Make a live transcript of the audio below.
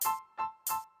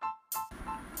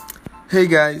Hey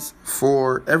guys,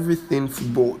 for everything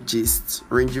football gist,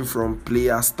 ranging from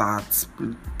player stats,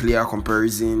 player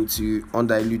comparison to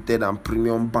undiluted and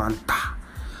premium banter,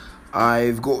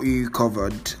 I've got you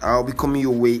covered. I'll be coming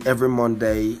your way every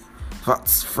Monday.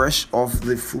 That's fresh off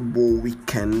the football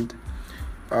weekend.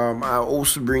 I'll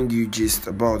also bring you gist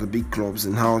about the big clubs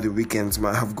and how the weekends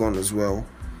might have gone as well.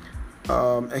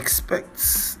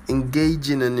 Expect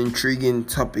engaging and intriguing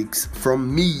topics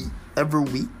from me every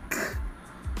week.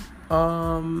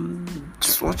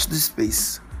 Just watch this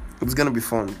space. It's gonna be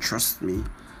fun, trust me.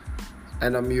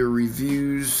 And your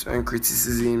reviews and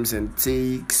criticisms and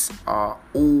takes are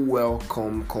all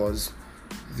welcome because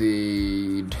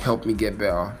they help me get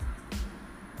better.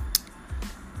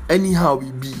 Anyhow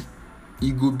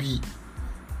it go be.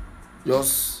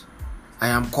 Just I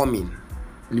am coming.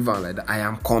 Live on like that. I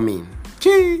am coming.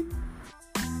 Chee.